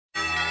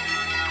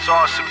It's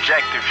all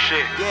subjective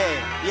shit.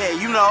 Yeah,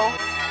 you know.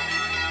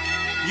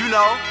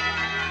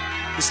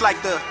 It's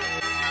like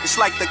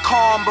the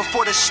calm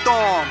before the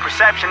storm.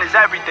 Perception is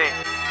everything.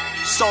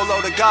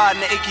 Solo the God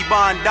and the Icky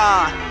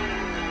Bondan.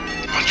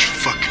 Bunch of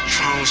fucking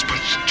drones,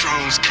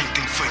 can't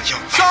think for your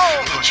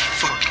own. Bunch of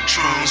fucking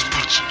drones,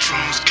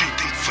 can't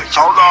think for your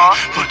Hold own. on.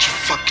 Bunch of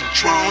fucking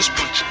drones,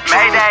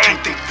 Mayday.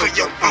 can't think for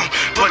your own.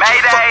 Bunch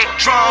Mayday. of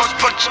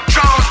fucking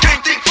drones,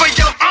 can't think for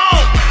your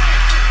own.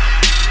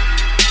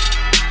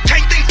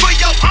 Can't think for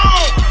your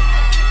own.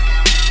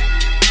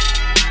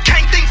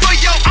 Can't think for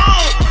your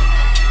own.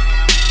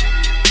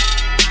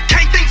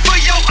 Can't think for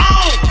your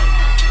own.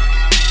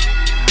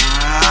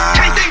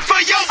 Can't think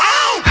for your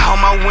own. Out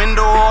my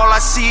window, all I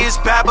see is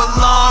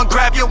Babylon.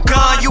 Grab your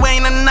gun, you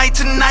ain't a knight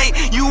tonight.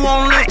 You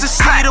won't live to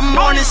see the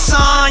morning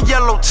sun.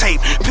 Yellow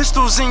tape,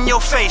 pistols in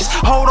your face.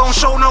 Hold on,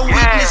 show no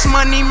weakness.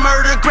 Money,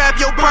 murder, grab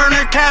your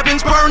burner.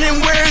 Cabins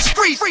burning where it's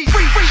free.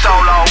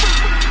 Solo.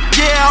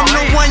 Yeah, I'm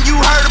the one you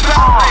heard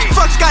about.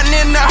 Fuck's gotten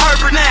into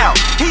Herbert now.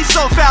 He's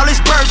so foul, his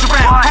birds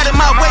around. Had him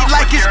my way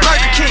like it's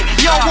Burger King.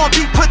 You don't want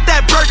beef, put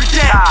that burger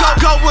down.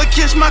 Go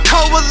against my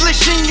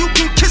coalition, you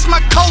can kiss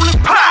my colon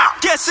pop.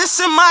 Guess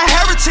it's in my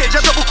heritage. I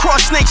double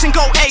cross snakes and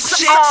go ape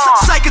shit.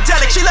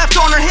 Psychedelic, she left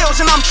on her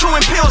heels and I'm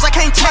chewing pills. I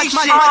can't taste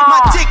shit.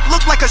 My dick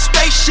look like a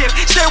spaceship.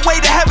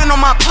 Stairway to heaven on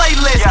my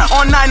playlist.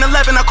 On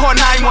 9/11, I called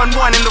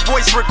 911 and the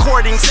voice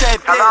recording said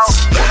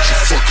this. Bunch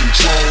of fucking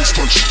drones,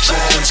 can't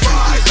think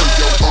for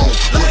your own.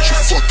 Bunch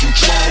of fucking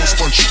drones,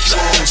 can't think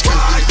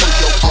for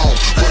your own.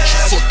 Bunch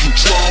of fucking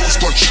drones,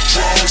 can't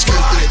think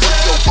for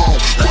your own.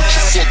 Bunch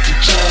of fucking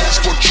drones,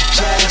 can't think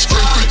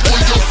for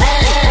your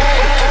own.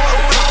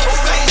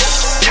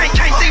 Can't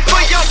think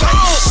for your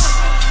own.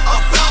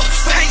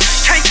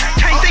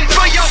 Can't think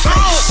for your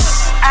own.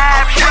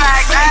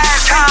 Abstract,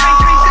 Can't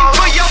think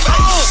for your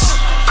own.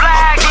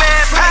 Black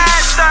lip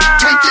pastor.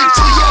 Can't think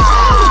for your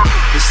own.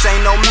 This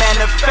ain't no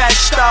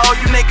manifesto,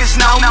 you niggas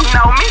know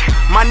me.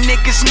 My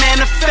niggas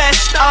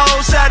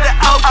manifestos out of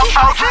Okie.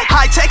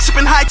 High tech,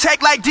 sippin' high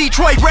tech like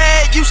Detroit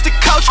Red used to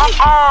coach me.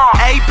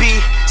 A, B,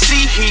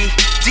 C, E,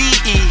 D,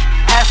 E,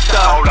 F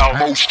though.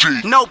 Most G.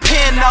 No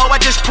pen, no, I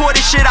just pour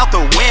this shit out the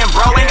wind,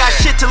 bro. Ain't got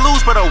shit to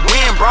lose but a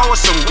win, bro.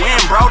 It's some win,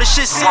 bro. This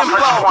shit simple.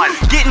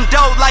 Getting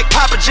dope like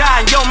Papa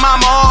John. Yo,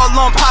 mama all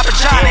on Papa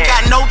John. Ain't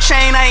got no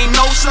chain, I ain't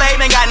no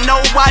slave. Ain't got no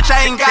watch,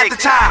 I ain't got the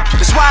time.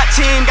 The SWAT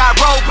team got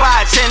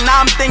robots and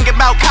I'm thinking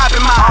about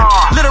copping mine.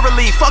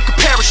 Literally, fuck a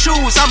pair of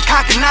shoes. I'm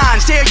cocking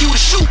nines. Dare you to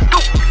shoot.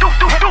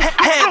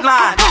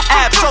 Headline,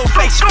 Ab-Soul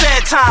face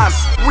bedtime.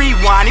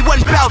 Rewind, he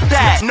wasn't about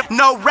that.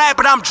 No rap,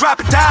 but I'm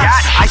dropping dimes.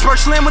 Iceberg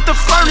Slim with the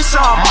furnace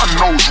on. My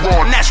nose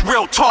raw. And that's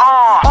real talk.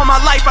 All my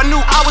life I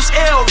knew I was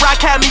ill.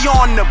 Rock had me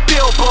on the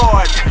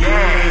billboard.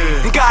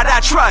 And God I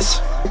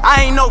trust.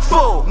 I ain't no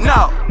fool,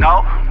 no.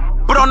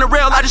 But on the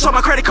real, I just hope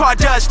my credit card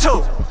does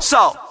too.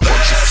 So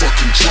Bunch of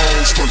fucking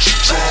drones, can't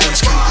think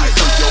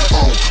for your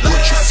own.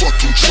 Bunch of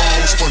fucking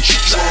drones, can't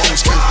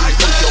think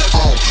for your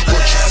own.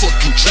 Bunch of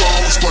fucking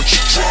drones, can't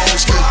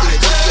think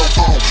for your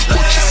own.